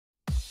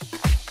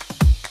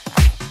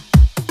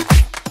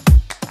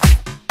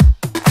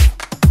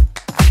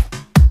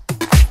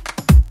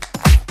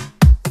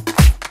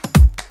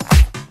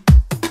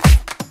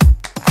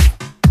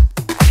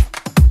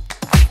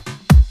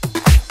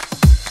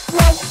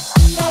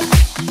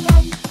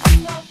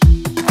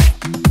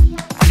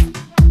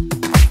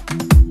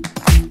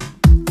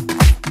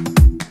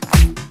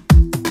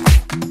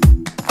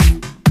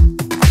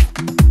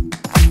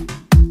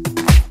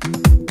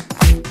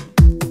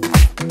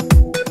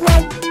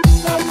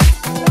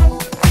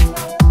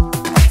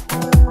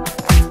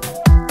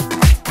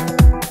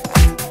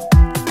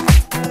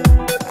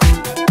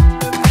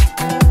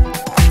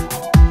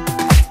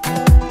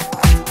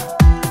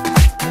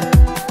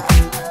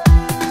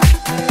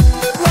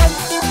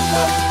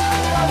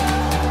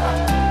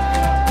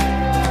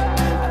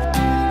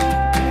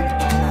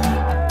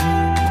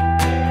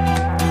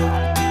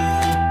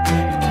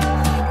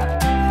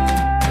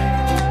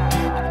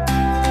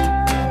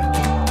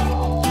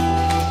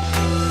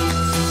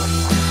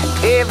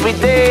Every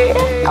day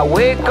I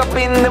wake up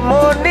in the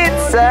morning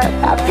sun,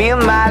 I feel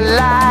my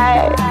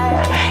life,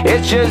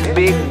 it's just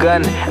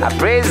begun. I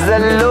praise the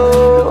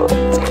Lord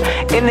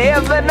in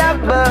heaven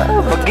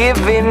above for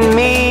giving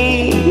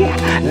me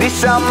this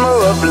summer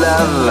of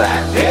love.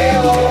 Hey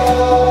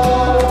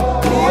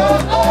oh,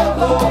 oh,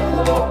 oh,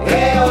 oh,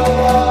 hey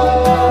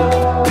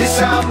oh, this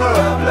summer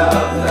of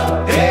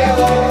love. Hey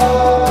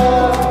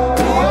oh,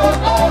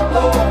 oh, oh,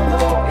 oh,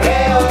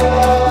 hey oh.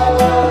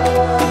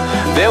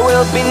 There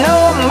will be no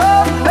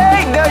more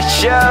pain or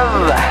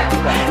shove.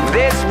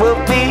 This will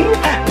be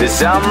the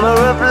summer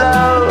of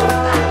love.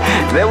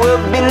 There will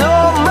be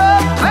no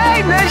more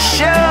pain or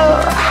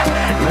shove.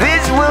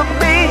 This will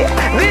be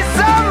the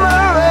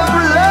summer of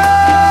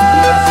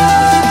love.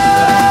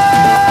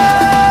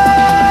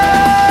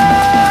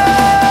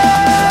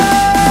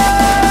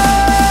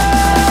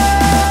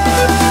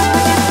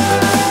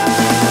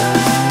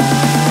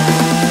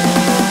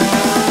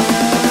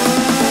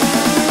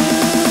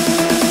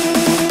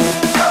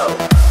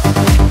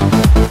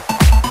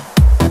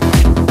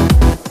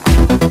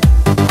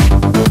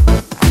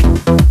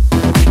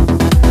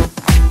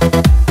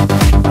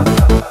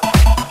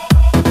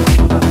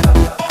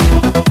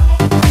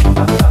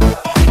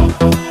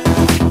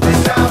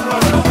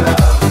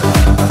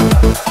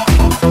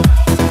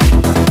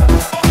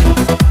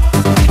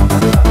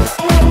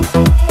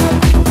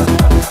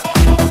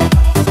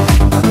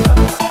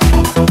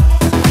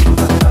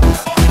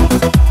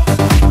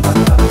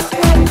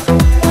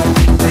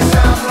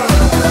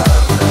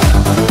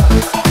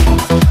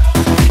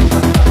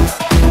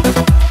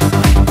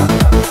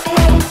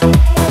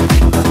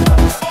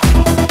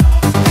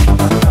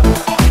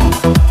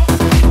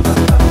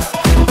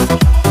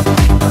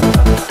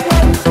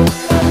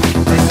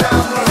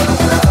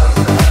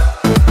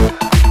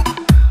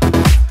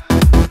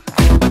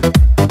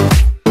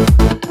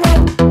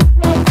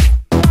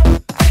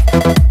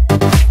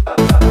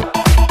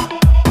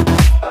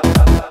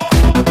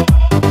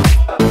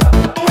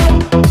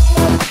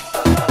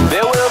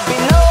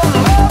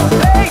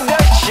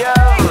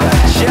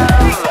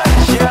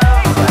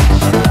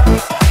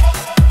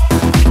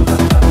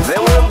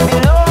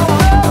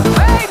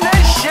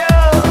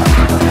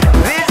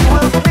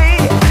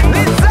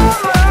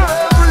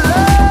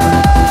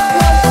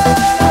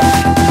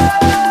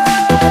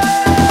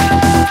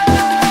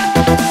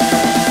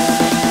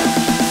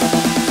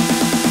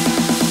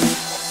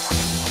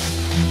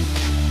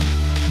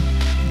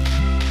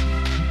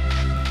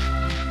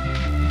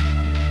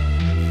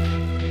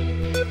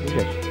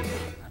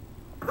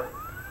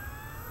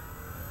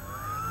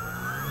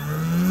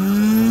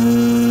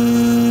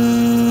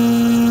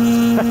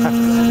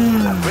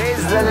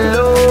 Praise the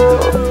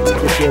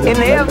Lord in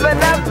heaven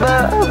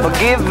above for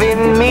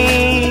giving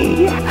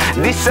me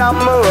this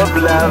summer of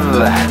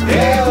love.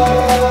 Hey,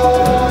 oh.